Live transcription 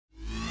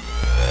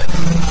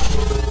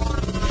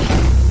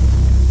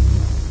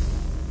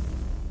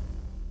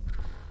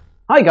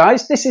Hi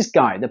guys, this is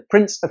Guy, the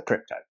Prince of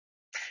Crypto.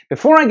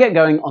 Before I get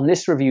going on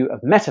this review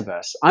of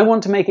Metaverse, I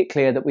want to make it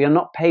clear that we are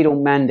not paid or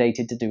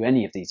mandated to do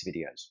any of these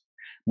videos.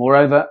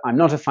 Moreover, I'm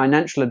not a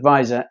financial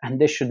advisor and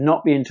this should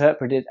not be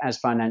interpreted as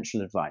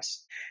financial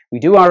advice. We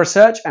do our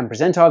research and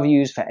present our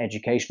views for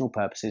educational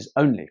purposes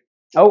only.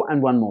 Oh,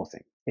 and one more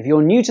thing. If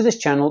you're new to this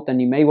channel, then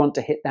you may want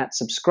to hit that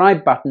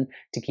subscribe button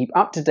to keep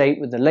up to date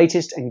with the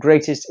latest and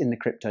greatest in the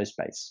crypto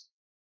space.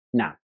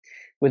 Now,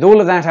 with all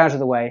of that out of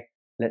the way,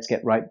 let's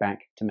get right back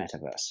to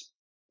Metaverse.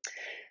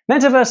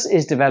 Metaverse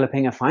is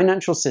developing a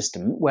financial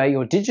system where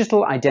your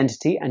digital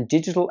identity and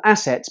digital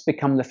assets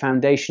become the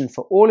foundation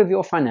for all of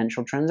your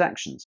financial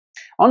transactions.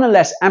 On a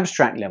less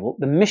abstract level,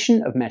 the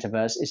mission of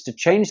Metaverse is to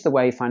change the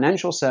way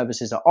financial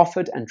services are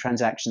offered and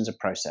transactions are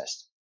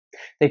processed.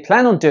 They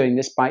plan on doing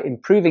this by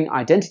improving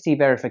identity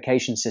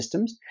verification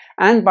systems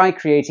and by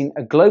creating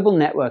a global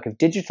network of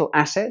digital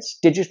assets,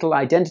 digital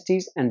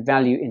identities, and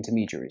value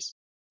intermediaries.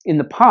 In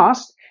the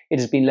past, it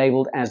has been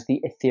labelled as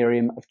the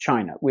Ethereum of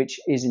China, which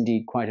is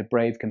indeed quite a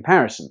brave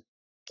comparison.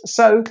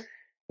 So,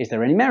 is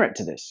there any merit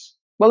to this?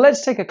 Well,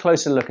 let's take a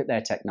closer look at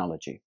their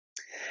technology.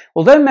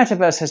 Although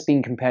Metaverse has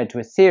been compared to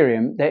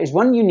Ethereum, there is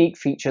one unique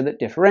feature that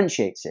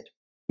differentiates it.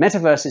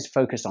 Metaverse is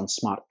focused on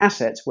smart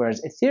assets,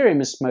 whereas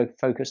Ethereum is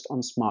focused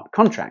on smart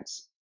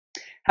contracts.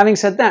 Having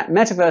said that,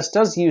 Metaverse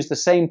does use the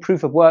same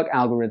proof-of-work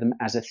algorithm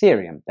as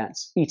Ethereum,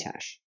 that's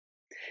Etash.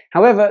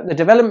 However, the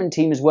development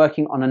team is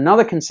working on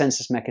another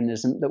consensus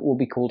mechanism that will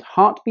be called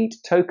Heartbeat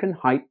Token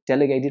Height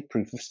Delegated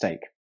Proof of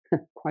Stake.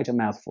 Quite a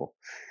mouthful.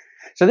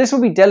 So this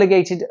will be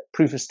Delegated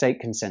Proof of Stake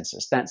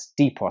Consensus, that's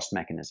dPoS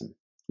mechanism.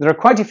 There are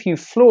quite a few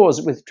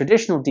flaws with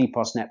traditional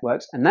dPoS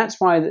networks, and that's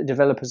why the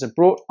developers have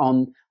brought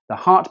on the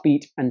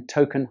Heartbeat and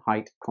Token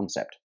Height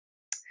concept.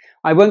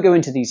 I won't go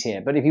into these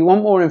here, but if you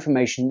want more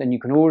information, then you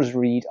can always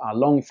read our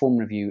long-form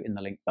review in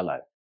the link below.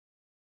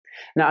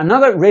 Now,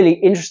 another really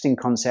interesting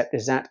concept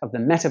is that of the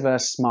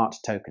Metaverse Smart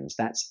Tokens,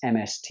 that's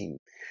MST.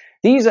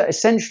 These are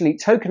essentially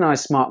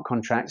tokenized smart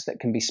contracts that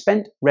can be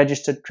spent,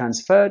 registered,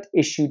 transferred,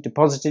 issued,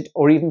 deposited,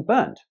 or even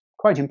burned.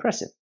 Quite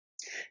impressive.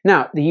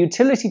 Now, the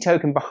utility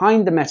token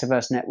behind the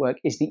Metaverse network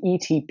is the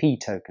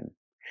ETP token.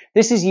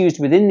 This is used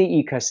within the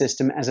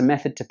ecosystem as a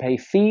method to pay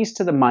fees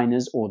to the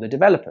miners or the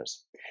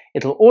developers.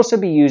 It will also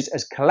be used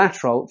as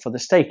collateral for the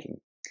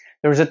staking.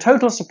 There is a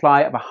total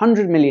supply of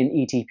 100 million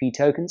ETP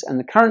tokens, and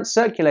the current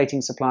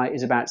circulating supply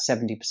is about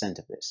 70%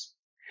 of this.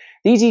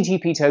 These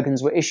ETP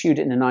tokens were issued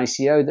in an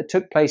ICO that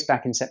took place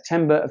back in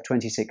September of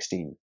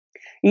 2016.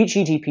 Each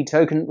ETP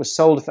token was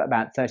sold for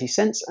about 30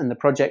 cents, and the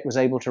project was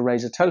able to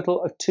raise a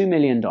total of $2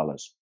 million.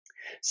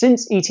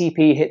 Since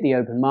ETP hit the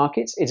open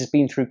markets, it has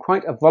been through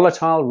quite a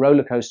volatile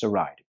rollercoaster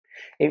ride.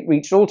 It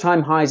reached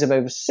all-time highs of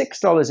over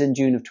 $6 in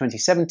June of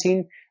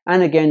 2017,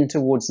 and again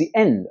towards the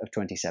end of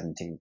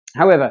 2017.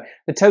 However,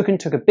 the token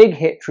took a big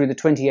hit through the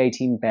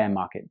 2018 bear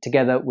market,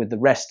 together with the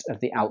rest of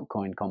the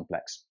altcoin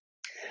complex.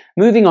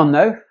 Moving on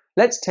though,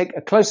 let's take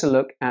a closer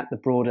look at the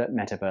broader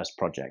Metaverse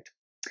project.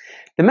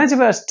 The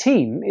Metaverse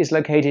team is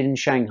located in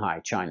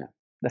Shanghai, China.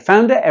 The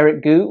founder,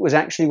 Eric Gu, was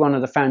actually one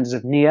of the founders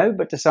of Neo,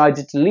 but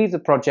decided to leave the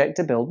project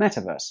to build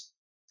Metaverse.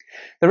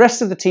 The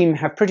rest of the team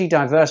have pretty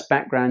diverse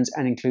backgrounds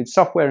and include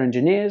software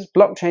engineers,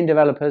 blockchain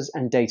developers,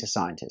 and data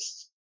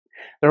scientists.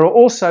 There are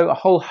also a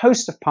whole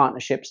host of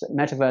partnerships that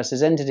Metaverse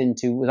has entered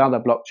into with other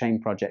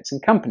blockchain projects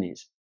and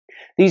companies.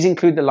 These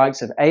include the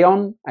likes of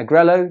Aeon,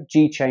 Agrello,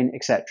 G-Chain,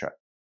 etc.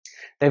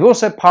 They've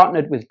also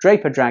partnered with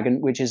Draper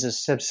Dragon, which is a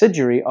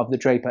subsidiary of the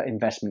Draper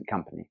investment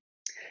company.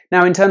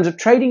 Now, in terms of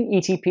trading,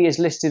 ETP is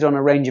listed on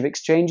a range of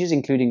exchanges,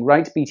 including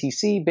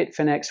RightBTC,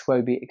 Bitfinex,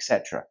 Huobi,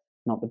 etc.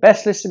 Not the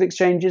best list of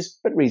exchanges,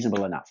 but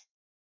reasonable enough.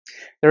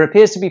 There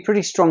appears to be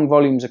pretty strong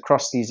volumes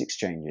across these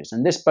exchanges,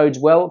 and this bodes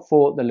well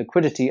for the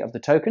liquidity of the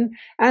token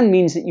and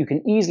means that you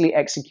can easily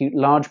execute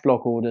large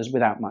block orders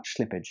without much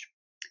slippage.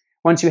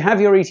 Once you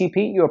have your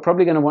ETP, you are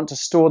probably going to want to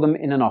store them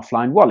in an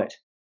offline wallet.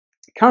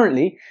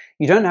 Currently,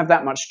 you don't have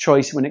that much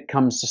choice when it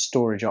comes to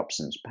storage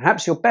options.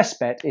 Perhaps your best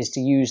bet is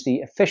to use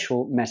the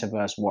official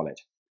Metaverse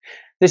wallet.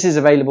 This is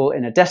available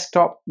in a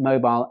desktop,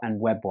 mobile, and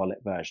web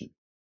wallet version.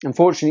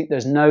 Unfortunately,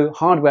 there's no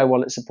hardware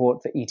wallet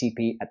support for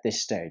ETP at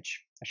this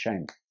stage. A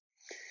shame.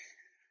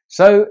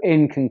 So,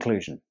 in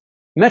conclusion,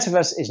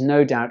 Metaverse is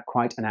no doubt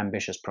quite an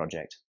ambitious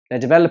project. They're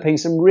developing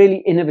some really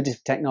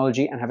innovative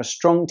technology and have a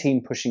strong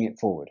team pushing it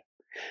forward.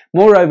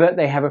 Moreover,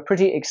 they have a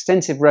pretty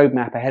extensive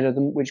roadmap ahead of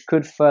them which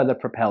could further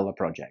propel the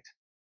project.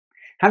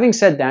 Having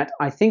said that,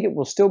 I think it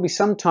will still be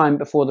some time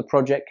before the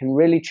project can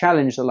really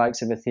challenge the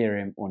likes of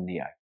Ethereum or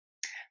Neo.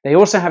 They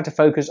also have to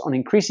focus on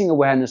increasing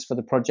awareness for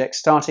the project,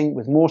 starting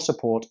with more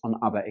support on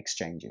other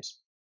exchanges.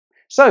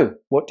 So,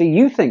 what do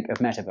you think of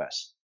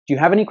Metaverse? Do you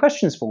have any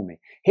questions for me?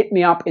 Hit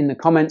me up in the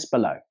comments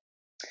below.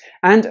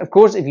 And of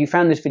course, if you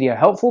found this video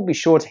helpful, be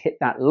sure to hit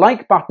that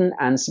like button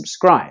and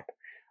subscribe.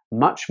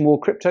 Much more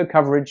crypto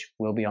coverage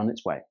will be on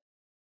its way.